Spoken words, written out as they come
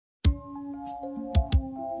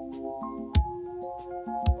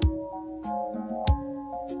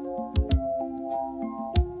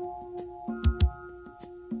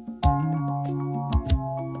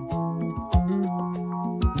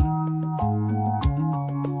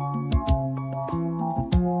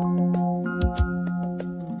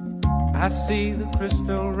I see the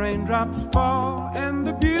crystal raindrops fall, and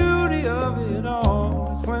the beauty of it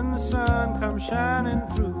all is when the sun comes shining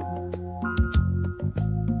through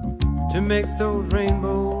to make those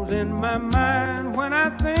rainbows in my mind. When I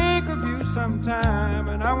think of you sometime,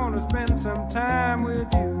 and I want to spend some time with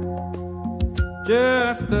you,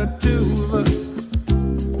 just the two of us.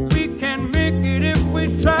 We can make it if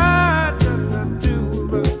we try, just the two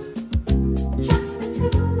of us. Just the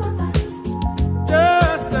two of us.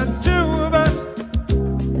 Just the two of us,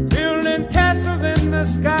 building castles in the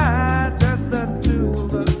sky. Just the two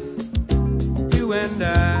of us, you and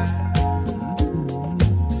I.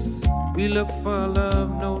 We look for love,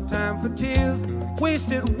 no time for tears.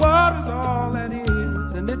 Wasted water's all that is,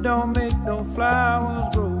 and it don't make no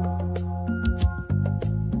flowers grow.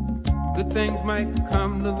 Good things might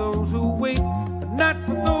come to those who wait, but not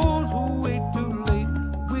for those who wait too late.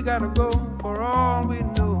 We gotta go for all we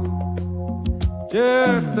know.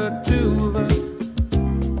 Just the two of us.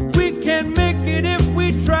 We can make it if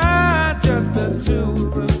we try. Just the two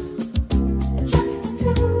of us. Just the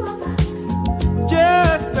two of us.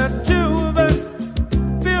 Just the two of us.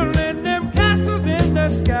 Building them castles in the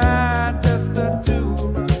sky. Just the two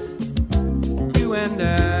of us. You and I.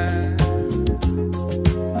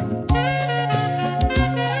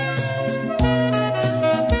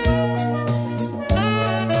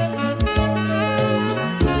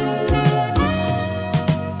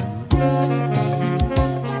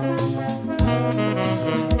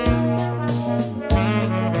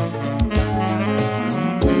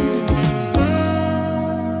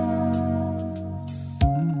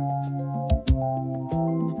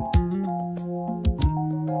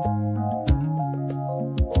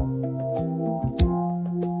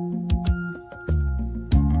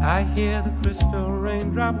 I hear the crystal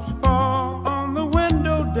raindrops fall on the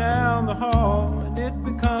window down the hall, and it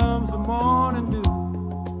becomes the morning dew.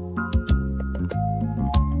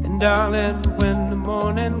 And darling, when the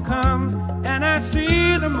morning comes and I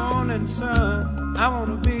see the morning sun, I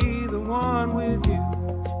wanna be the one with you.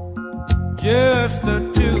 Just the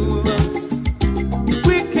two of us.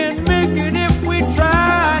 We can make it if we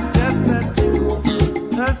try. Just the two of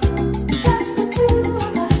us. Just the two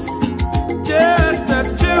of us. Just the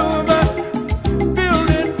two of us,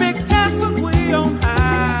 building big castles way on